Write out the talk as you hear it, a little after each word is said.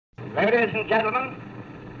Ladies and gentlemen,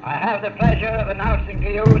 I have the pleasure of announcing to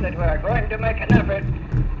you that we are going to make an effort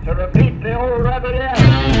to repeat the old reveille.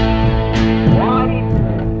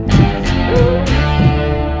 1, 2,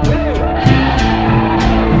 3.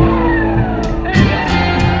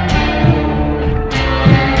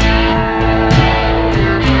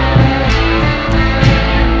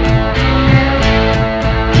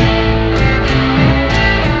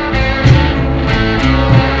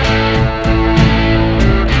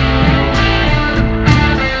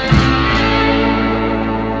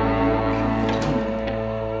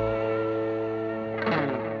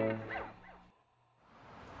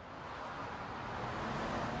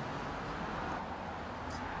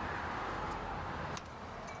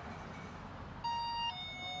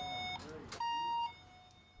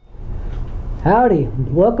 Howdy,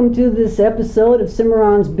 welcome to this episode of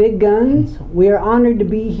Cimarron's Big Guns. We are honored to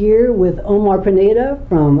be here with Omar Piñeda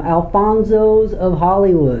from Alfonso's of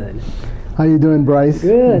Hollywood. How you doing, Bryce?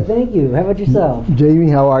 Good, thank you. How about yourself?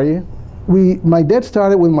 Jamie, how are you? My dad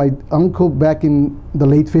started with my uncle back in the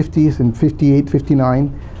late 50s, in 58,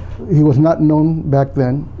 59. He was not known back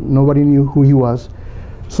then. Nobody knew who he was.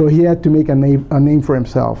 So he had to make a name for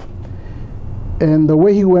himself. And the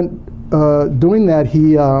way he went doing that,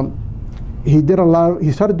 he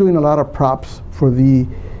started doing a lot of props for the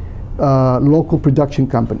local production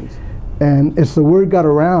companies. And as the word got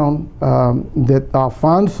around that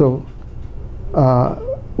Alfonso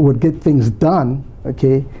would get things done,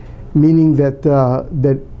 okay, meaning that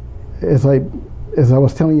as I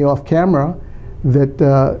was telling you off camera, that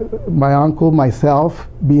my uncle, myself,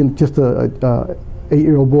 being just a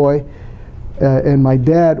 8-year-old boy, and my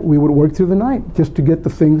dad, we would work through the night just to get the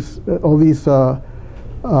things, all these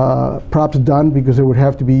props done, because they would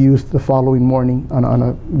have to be used the following morning on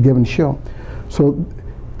a given show. So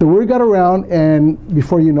the word got around, and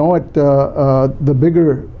before you know it, the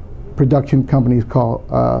bigger production companies called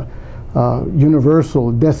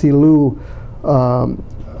Universal, Desilu,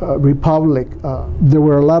 Republic. There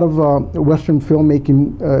were a lot of Western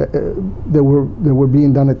filmmaking that were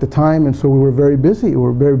being done at the time, and so we were very busy. We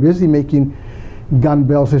were very busy making gun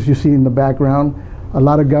bells, as you see in the background. A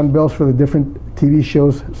lot of gun bells for the different TV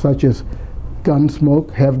shows, such as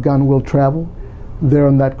Gunsmoke, Have Gun Will Travel. There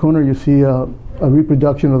on that corner you see a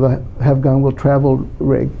reproduction of the Have Gun Will Travel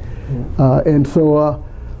rig. Yeah. And so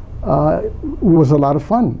it was a lot of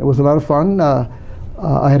fun. It was a lot of fun.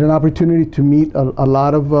 I had an opportunity to meet a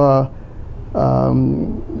lot of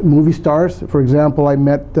movie stars. For example, I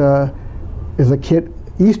met as a kid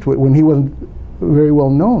Eastwood when he wasn't very well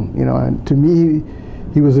known, you know, and to me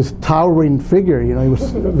he was this towering figure, you know. He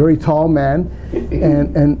was a very tall man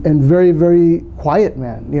and very, very quiet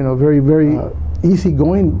man, you know, very, very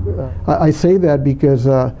easygoing. I say that because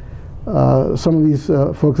some of these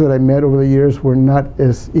folks that I met over the years were not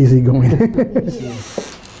as easygoing.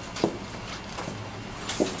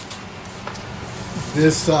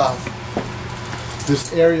 This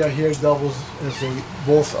area here doubles as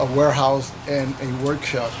both a warehouse and a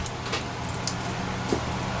workshop.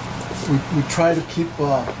 We try to keep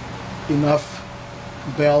enough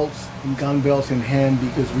belts and gun belts in hand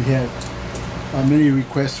because we had many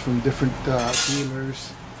requests from different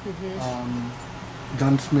dealers,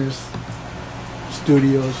 gunsmiths,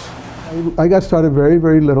 studios. I got started very,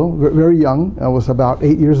 very little, very young. I was about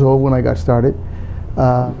 8 years old when I got started.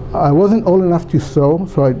 I wasn't old enough to sew,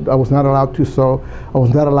 so I was not allowed to sew. I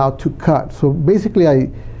was not allowed to cut. So basically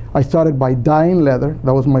I started by dyeing leather.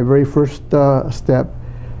 That was my very first step.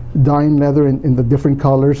 Dyeing leather in the different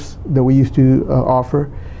colors that we used to offer.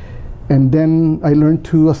 And then I learned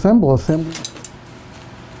to assemble.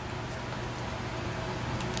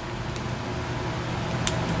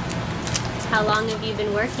 How long have you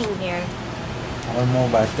been working here? I don't know,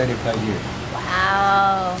 about 35 years.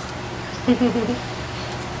 Wow.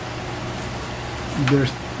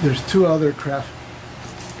 There's 2 other craft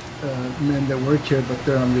men that work here, but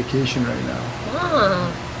they're on vacation right now.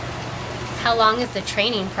 Oh. How long is the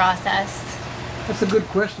training process? That's a good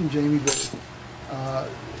question, Jamie, but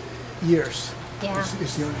years. Yeah.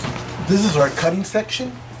 This is our cutting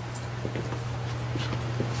section.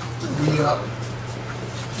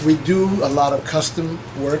 We do a lot of custom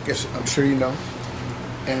work, as I'm sure you know,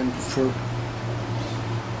 and for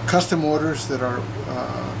custom orders that are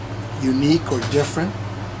unique or different,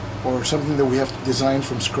 or something that we have to design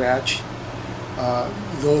from scratch.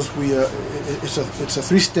 It's a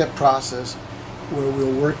 3-step process where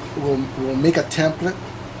we'll make a template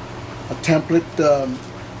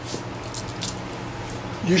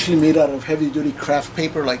usually made out of heavy-duty craft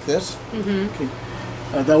paper like this. Okay.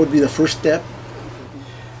 That would be the first step.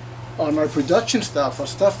 on our production stuff, or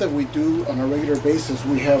stuff that we do on a regular basis,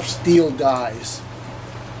 we have steel dies.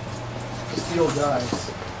 Steel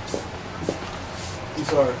dies.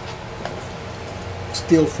 These are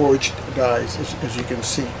steel forged dies, as you can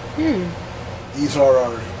see. These are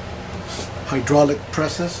our hydraulic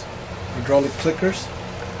presses, hydraulic clickers.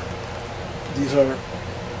 These are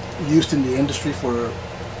used in the industry for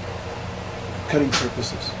cutting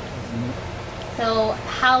purposes. So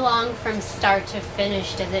how long from start to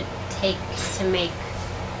finish does it take to make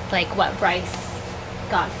like what Bryce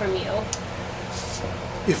got from you?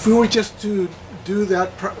 If we were just to do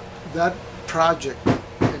that project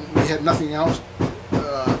and we had nothing else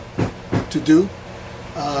to do,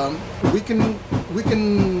 we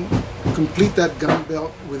can complete that gun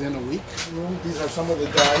belt within a week. These are some of the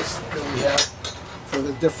dies that we have for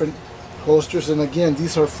the different holsters, and again,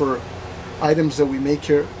 these are for items that we make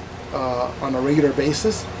here on a regular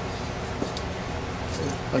basis.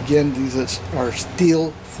 Again, these are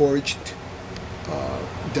steel forged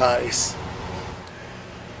dies.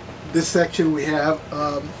 This section we have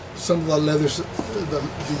some of the leathers, the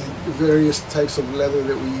various types of leather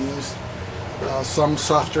that we use. Some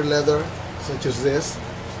softer leather, such as this.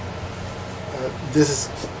 This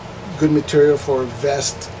is good material for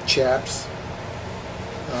vest, chaps,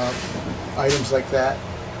 items like that.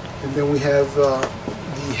 And then we have the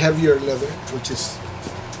heavier leather, which is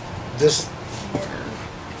this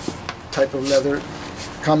type of leather,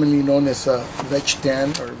 commonly known as veg tan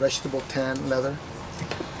or vegetable tan leather.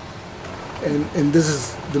 And this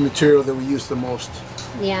is the material that we use the most.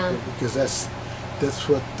 Yeah. Because that's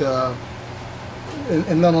what,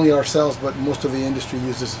 and not only ourselves, but most of the industry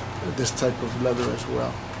uses this type of leather as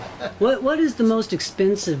well. What is the most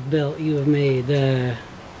expensive belt you have made?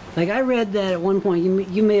 Like I read that at one point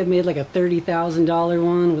you may have made like a $30,000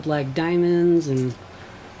 one with like diamonds and.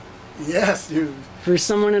 Yes, you. For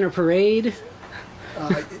someone in a parade.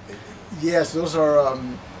 Yes, those are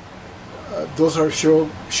show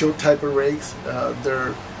type of rigs.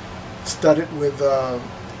 They're studded with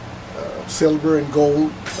silver and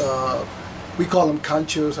gold. We call them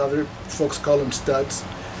conchos. Other folks call them studs.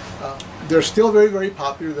 They're still very, very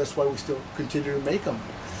popular. That's why we still continue to make them.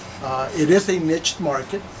 It is a niche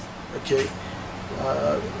market, okay.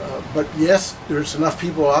 But yes, there's enough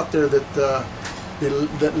people out there that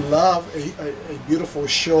that love a beautiful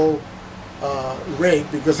show rig,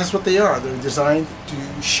 because that's what they are. They're designed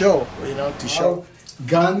to show, to show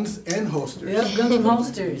guns and holsters. Yep, guns and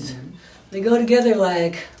holsters. They go together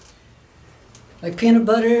like peanut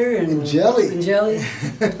butter and jelly. And jelly.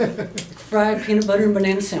 Fried peanut butter and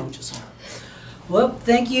banana sandwiches. Well,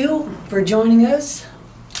 thank you for joining us.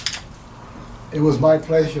 It was my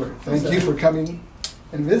pleasure. Thank you for coming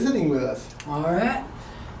and visiting with us. All right.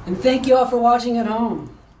 And thank you all for watching at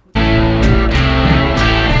home.